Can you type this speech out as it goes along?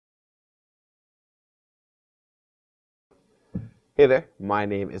Hey there, my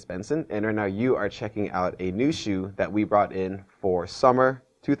name is Benson, and right now you are checking out a new shoe that we brought in for summer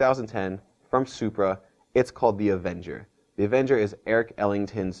 2010 from Supra. It's called the Avenger. The Avenger is Eric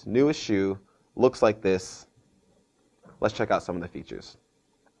Ellington's newest shoe. Looks like this. Let's check out some of the features.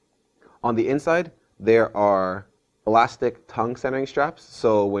 On the inside, there are elastic tongue centering straps,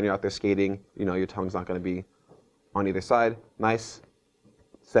 so when you're out there skating, your tongue's not going to be on either side. Nice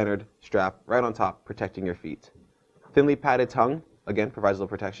centered strap right on top, protecting your feet. Thinly padded tongue, again, provides a little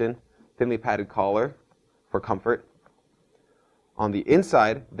protection. Thinly padded collar for comfort. On the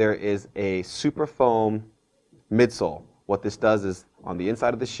inside, there is a super foam midsole. What this does is, on the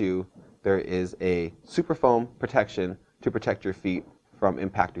inside of the shoe, there is a super foam protection to protect your feet from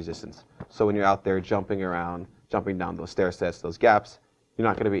impact resistance. So when you're out there jumping around, jumping down those stair sets, those gaps, you're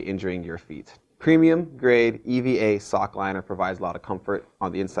not going to be injuring your feet. Premium grade EVA sock liner provides a lot of comfort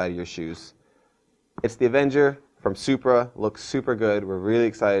on the inside of your shoes. It's the Avenger from Supra. Looks super good. We're really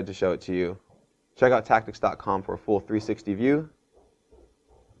excited to show it to you. Check out tactics.com for a full 360 view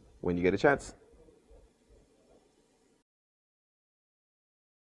when you get a chance.